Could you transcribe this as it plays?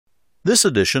This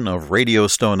edition of Radio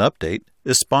Stone Update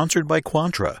is sponsored by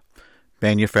Quantra,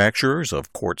 manufacturers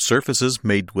of quartz surfaces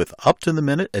made with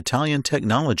up-to-the-minute Italian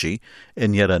technology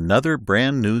in yet another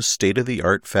brand-new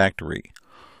state-of-the-art factory.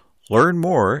 Learn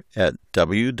more at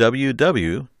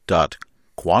www.quantra.in.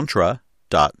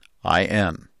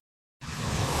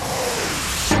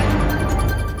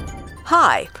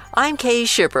 Hi, I'm Kay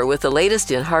Shipper with the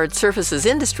latest in hard surfaces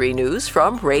industry news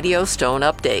from Radio Stone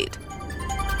Update.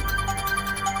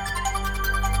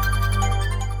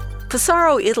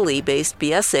 Pesaro, Italy-based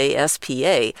Biesse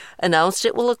S.p.A. announced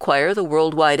it will acquire the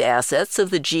worldwide assets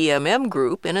of the GMM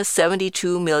Group in a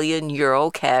 €72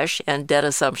 million cash and debt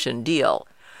assumption deal.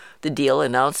 The deal,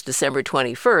 announced December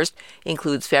 21st,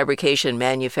 includes fabrication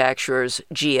manufacturers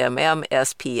GMM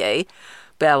S.p.A.,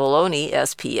 Bavoloni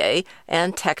S.p.A.,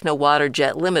 and Techno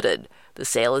Waterjet Limited. The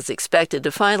sale is expected to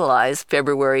finalize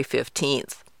February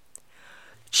 15th.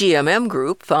 GMM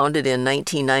Group, founded in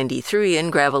 1993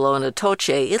 in Gravelona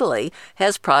Toce, Italy,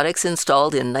 has products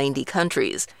installed in 90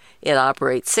 countries. It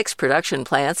operates 6 production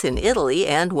plants in Italy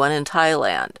and 1 in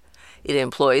Thailand. It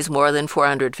employs more than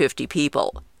 450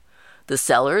 people. The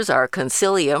sellers are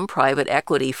Consilium Private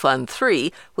Equity Fund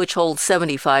 3, which holds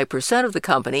 75% of the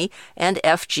company, and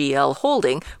FGL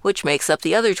Holding, which makes up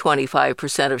the other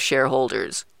 25% of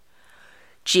shareholders.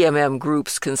 GMM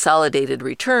Group's consolidated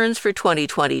returns for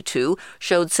 2022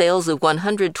 showed sales of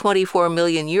 €124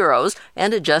 million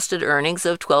and adjusted earnings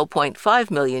of €12.5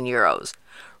 million.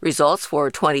 Results for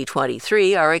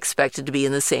 2023 are expected to be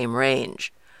in the same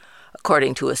range.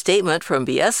 According to a statement from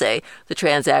Biesse, the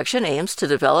transaction aims to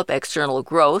develop external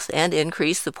growth and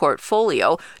increase the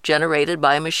portfolio generated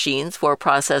by machines for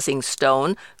processing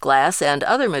stone, glass, and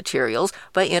other materials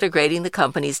by integrating the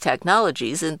company's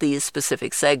technologies in these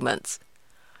specific segments.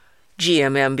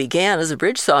 GMM began as a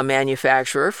bridge saw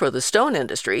manufacturer for the stone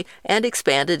industry and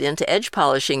expanded into edge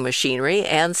polishing machinery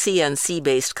and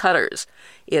CNC-based cutters.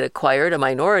 It acquired a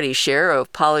minority share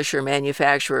of polisher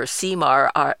manufacturer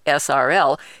CMAR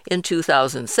SRL in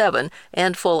 2007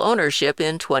 and full ownership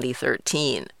in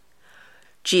 2013.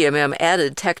 GMM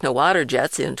added Techno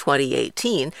Waterjets in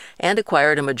 2018 and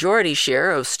acquired a majority share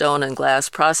of stone and glass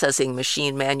processing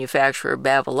machine manufacturer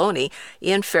Bavoloni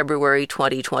in February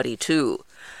 2022.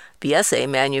 Biesse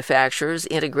manufactures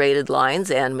integrated lines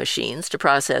and machines to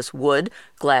process wood,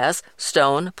 glass,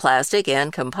 stone, plastic,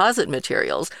 and composite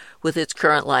materials, with its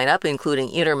current lineup including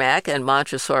Intermac and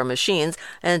Montresor machines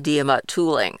and Diamut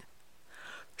tooling.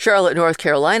 Charlotte, North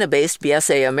Carolina-based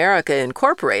Biesse America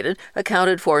Incorporated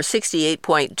accounted for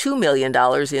 $68.2 million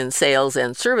in sales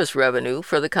and service revenue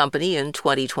for the company in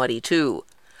 2022.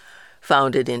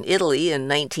 Founded in Italy in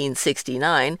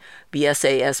 1969,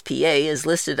 Biesse S.p.A. is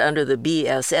listed under the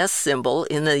BSS symbol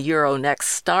in the Euronext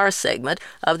Star segment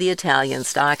of the Italian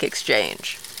Stock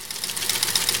Exchange.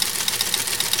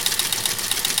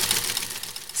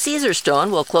 Caesarstone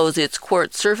will close its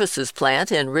quartz surfaces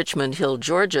plant in Richmond Hill,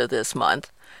 Georgia this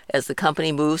month, as the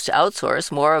company moves to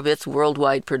outsource more of its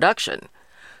worldwide production.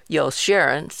 Jos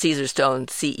Sharon, Caesarstone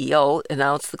CEO,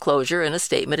 announced the closure in a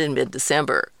statement in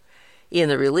mid-December. In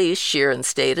the release, Sheeran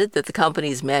stated that the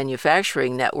company's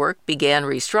manufacturing network began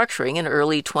restructuring in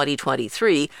early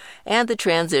 2023, and the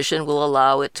transition will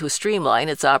allow it to streamline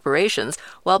its operations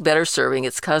while better serving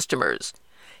its customers.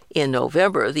 In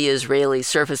November, the Israeli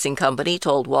surfacing company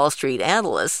told Wall Street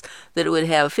analysts that it would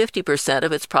have 50%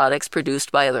 of its products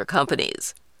produced by other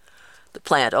companies. The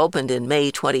plant opened in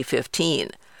May 2015.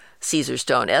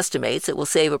 Caesarstone estimates it will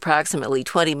save approximately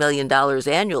 $20 million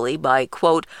annually by,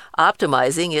 quote,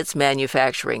 optimizing its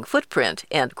manufacturing footprint,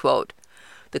 end quote.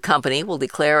 The company will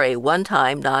declare a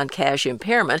one-time non-cash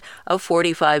impairment of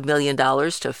 $45 million to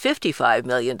 $55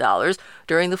 million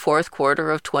during the fourth quarter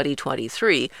of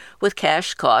 2023, with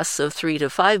cash costs of $3 to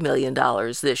 $5 million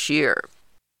this year.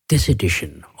 This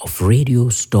edition of Radio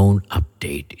Stone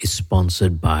Update is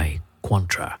sponsored by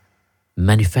Quantra,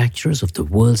 manufacturers of the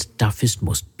world's toughest,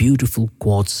 most beautiful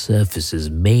quartz surfaces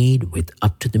made with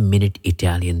up-to-the-minute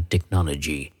Italian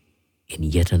technology in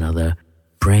yet another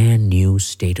brand new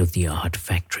state-of-the-art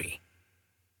factory.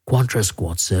 Quantra's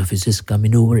quartz surfaces come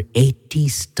in over 80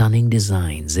 stunning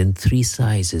designs in 3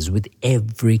 sizes with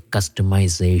every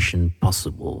customization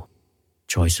possible.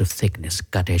 Choice of thickness,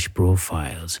 cut-edge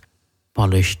profiles,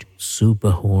 polished,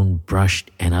 super-honed,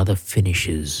 brushed and other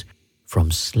finishes, from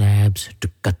slabs to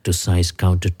cut-to-size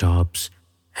countertops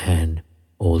and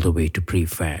all the way to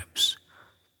prefabs.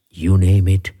 You name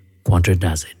it, Quantra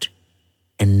does it.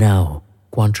 And now,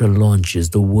 Quantra launches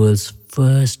the world's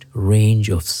first range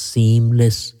of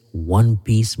seamless,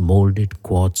 one-piece molded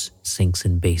quartz sinks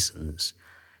and basins,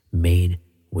 made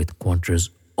with Quantra's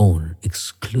own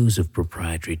exclusive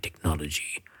proprietary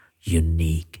technology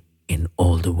unique in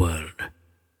all the world.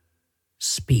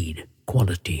 Speed,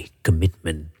 quality,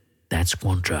 commitment, that's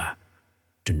Quantra.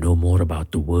 To know more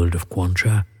about the world of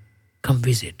Quantra, come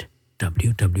visit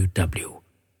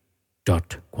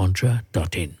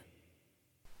www.quantra.in.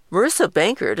 Marissa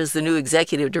Bankert is the new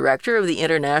executive director of the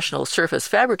International Surface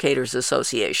Fabricators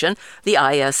Association, the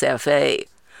ISFA.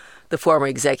 The former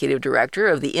executive director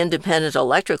of the Independent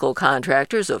Electrical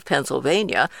Contractors of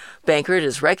Pennsylvania, Bankert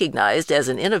is recognized as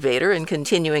an innovator in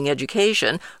continuing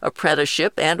education,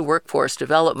 apprenticeship, and workforce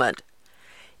development.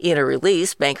 In a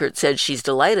release, Bankert said she's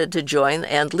delighted to join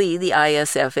and lead the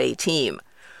ISFA team.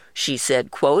 She said,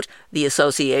 quote, "The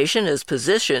association is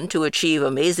positioned to achieve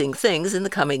amazing things in the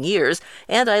coming years,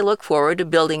 and I look forward to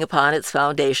building upon its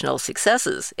foundational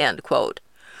successes," end quote.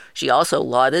 She also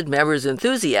lauded members'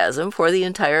 enthusiasm for the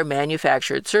entire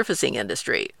manufactured surfacing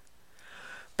industry.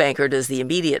 Bankert is the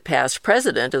immediate past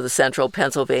president of the Central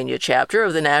Pennsylvania chapter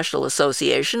of the National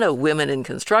Association of Women in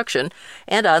Construction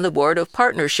and on the board of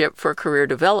Partnership for Career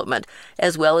Development,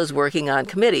 as well as working on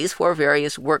committees for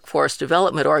various workforce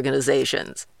development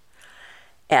organizations.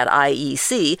 At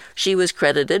IEC, she was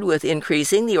credited with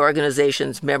increasing the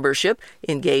organization's membership,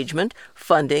 engagement,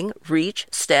 funding, reach,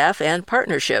 staff, and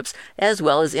partnerships, as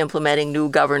well as implementing new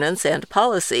governance and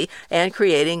policy and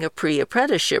creating a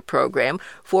pre-apprenticeship program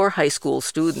for high school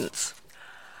students.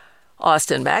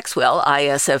 Austin Maxwell,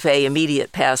 ISFA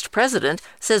immediate past president,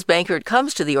 says Bankert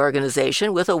comes to the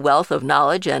organization with a wealth of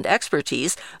knowledge and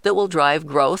expertise that will drive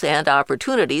growth and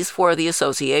opportunities for the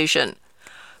association.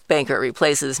 Bankert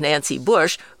replaces Nancy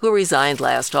Bush, who resigned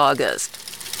last August.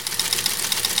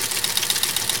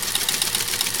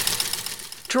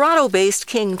 Toronto-based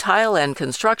King Tile and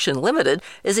Construction Limited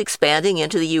is expanding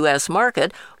into the U.S.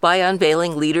 market by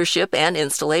unveiling leadership and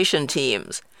installation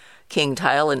teams. King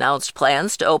Tile announced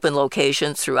plans to open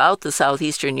locations throughout the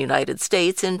southeastern United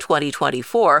States in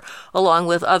 2024, along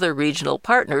with other regional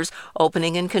partners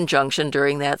opening in conjunction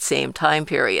during that same time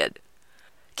period.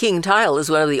 King Tile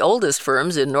is one of the oldest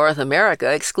firms in North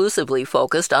America exclusively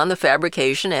focused on the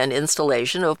fabrication and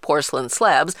installation of porcelain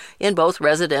slabs in both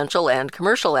residential and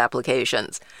commercial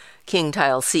applications. King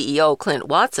Tile CEO Clint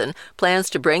Watson plans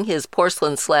to bring his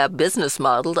porcelain slab business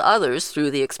model to others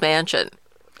through the expansion.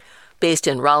 Based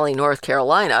in Raleigh, North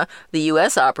Carolina, the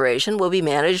U.S. operation will be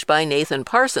managed by Nathan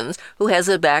Parsons, who has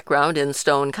a background in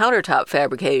stone countertop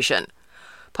fabrication.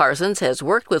 Parsons has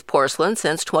worked with porcelain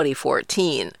since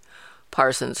 2014.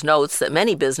 Parsons notes that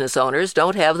many business owners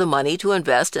don't have the money to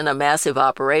invest in a massive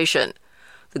operation.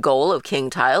 The goal of King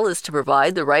Tile is to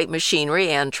provide the right machinery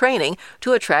and training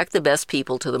to attract the best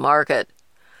people to the market.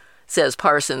 Says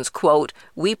Parsons, quote,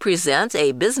 "We present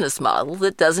a business model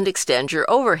that doesn't extend your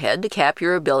overhead to cap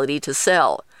your ability to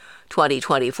sell.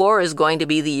 2024 is going to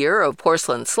be the year of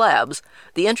porcelain slabs.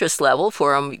 The interest level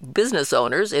from business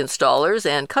owners, installers,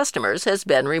 and customers has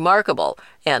been remarkable,"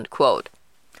 end quote.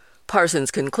 Parsons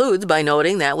concludes by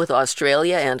noting that with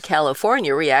Australia and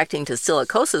California reacting to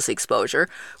silicosis exposure,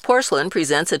 porcelain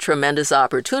presents a tremendous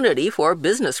opportunity for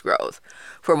business growth.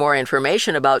 For more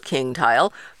information about King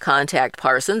Tile, contact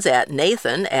Parsons at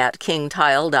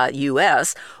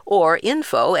nathan@kingtile.us or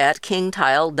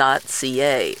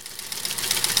info@kingtile.ca.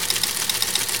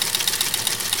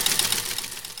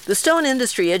 The Stone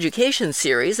Industry Education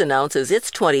Series announces its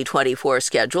 2024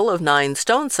 schedule of 9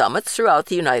 stone summits throughout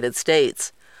the United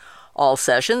States. All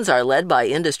sessions are led by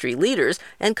industry leaders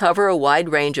and cover a wide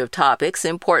range of topics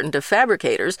important to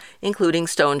fabricators, including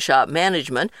stone shop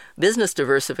management, business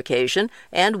diversification,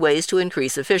 and ways to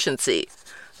increase efficiency.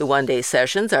 The one-day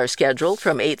sessions are scheduled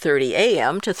from 8:30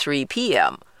 a.m. to 3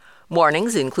 p.m.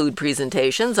 Mornings include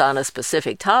presentations on a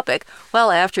specific topic, while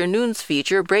afternoons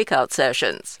feature breakout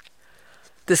sessions.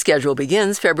 The schedule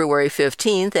begins February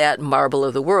 15th at Marble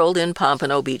of the World in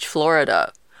Pompano Beach,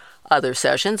 Florida. Other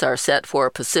sessions are set for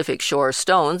Pacific Shore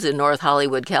Stones in North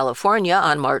Hollywood, California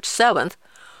on March 7th,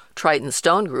 Triton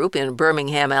Stone Group in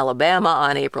Birmingham, Alabama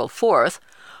on April 4th,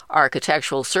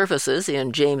 Architectural Surfaces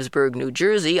in Jamesburg, New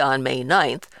Jersey on May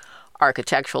 9th,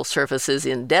 Architectural Surfaces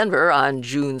in Denver on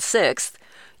June 6th,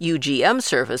 UGM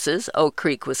Surfaces, Oak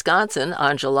Creek, Wisconsin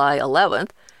on July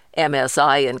 11th,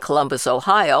 MSI in Columbus,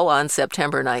 Ohio on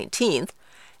September 19th,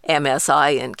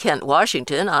 MSI in Kent,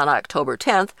 Washington on October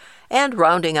 10th, and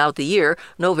rounding out the year,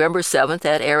 November 7th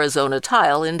at Arizona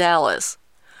Tile in Dallas.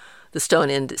 The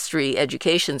Stone Industry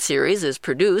Education Series is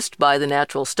produced by the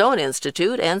Natural Stone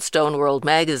Institute and Stone World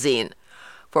magazine.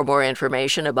 For more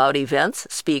information about events,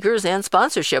 speakers, and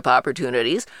sponsorship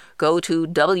opportunities, go to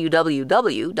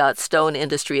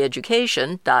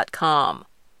www.stoneindustry.education.com.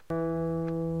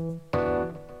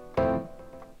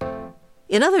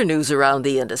 In other news around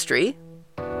the industry,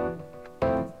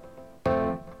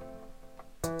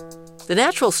 The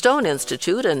Natural Stone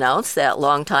Institute announced that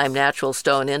longtime natural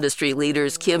stone industry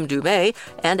leaders Kim Dumais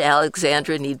and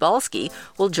Alexandra Niedbalski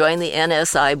will join the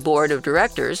NSI Board of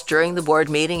Directors during the board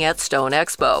meeting at Stone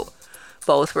Expo.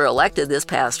 Both were elected this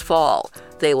past fall.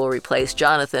 They will replace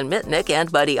Jonathan Mitnick and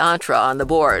Buddy Antra on the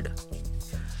board.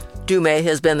 Dumais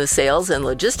has been the sales and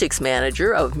logistics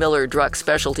manager of Miller Druck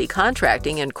Specialty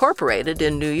Contracting Incorporated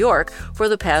in New York for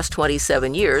the past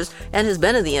 27 years and has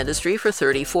been in the industry for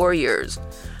 34 years.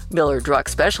 Miller Druck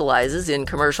specializes in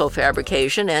commercial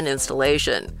fabrication and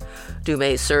installation.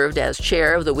 Dumais served as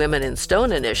chair of the Women in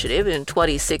Stone Initiative in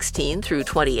 2016 through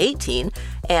 2018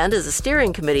 and as a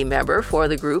steering committee member for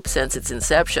the group since its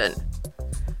inception.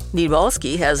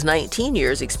 Niedbalski has 19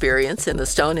 years' experience in the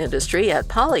stone industry at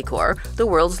Polycor, the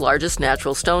world's largest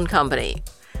natural stone company.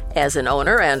 As an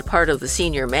owner and part of the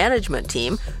senior management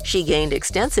team, she gained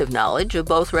extensive knowledge of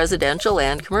both residential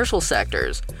and commercial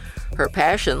sectors. Her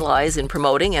passion lies in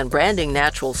promoting and branding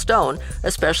natural stone,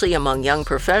 especially among young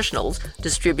professionals,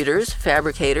 distributors,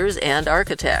 fabricators, and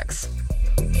architects.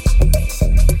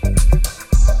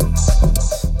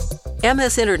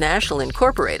 MS International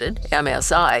Incorporated,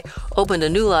 MSI, opened a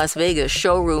new Las Vegas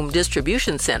showroom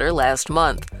distribution center last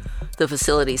month. The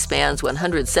facility spans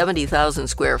 170,000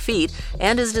 square feet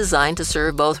and is designed to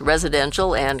serve both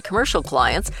residential and commercial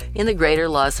clients in the greater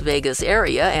Las Vegas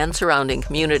area and surrounding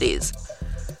communities.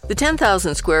 The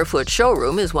 10,000 square foot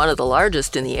showroom is one of the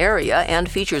largest in the area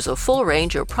and features a full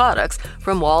range of products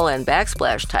from wall and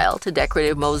backsplash tile to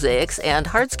decorative mosaics and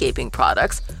hardscaping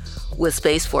products. With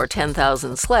space for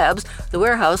 10,000 slabs, the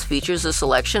warehouse features a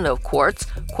selection of quartz,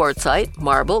 quartzite,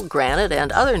 marble, granite,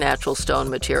 and other natural stone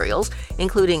materials,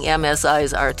 including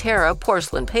MSI's Arterra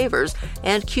porcelain pavers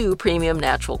and Q Premium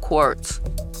Natural Quartz.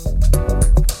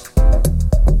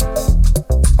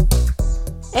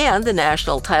 And the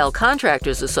National Tile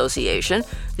Contractors Association,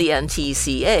 the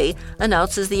NTCA,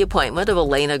 announces the appointment of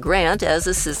Elena Grant as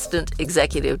Assistant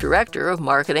Executive Director of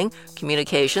Marketing,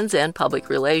 Communications, and Public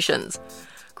Relations.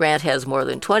 Grant has more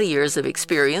than 20 years of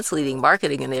experience leading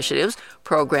marketing initiatives,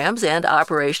 programs, and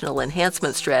operational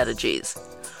enhancement strategies.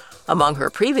 Among her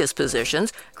previous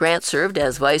positions, Grant served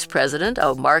as Vice President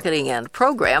of Marketing and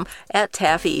Program at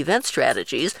Taffy Event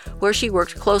Strategies, where she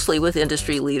worked closely with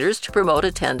industry leaders to promote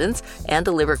attendance and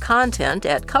deliver content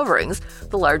at Coverings,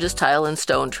 the largest tile and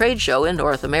stone trade show in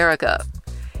North America.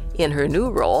 In her new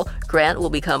role, Grant will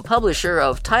become publisher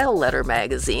of Tile Letter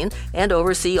magazine and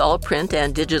oversee all print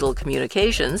and digital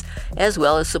communications, as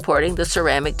well as supporting the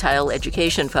Ceramic Tile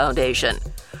Education Foundation.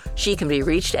 She can be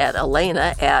reached at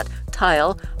Elena at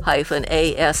tile-assn.com.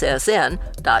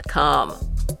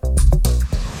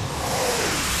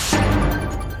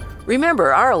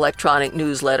 Remember, our electronic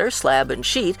newsletter, Slab and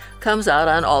Sheet, comes out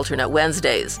on alternate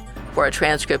Wednesdays. For a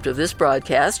transcript of this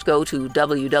broadcast, go to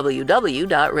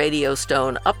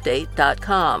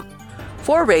www.radiostoneupdate.com.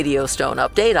 For Radio Stone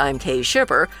Update, I'm Kay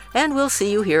Shipper, and we'll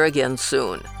see you here again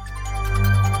soon.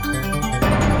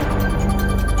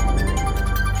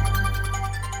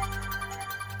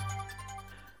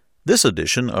 This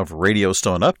edition of Radio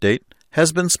Stone Update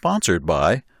has been sponsored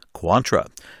by Quantra,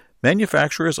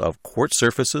 manufacturers of quartz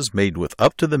surfaces made with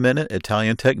up-to-the-minute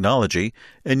Italian technology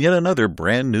in yet another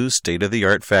brand-new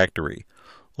state-of-the-art factory.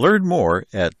 Learn more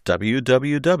at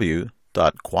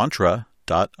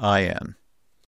www.quantra.in.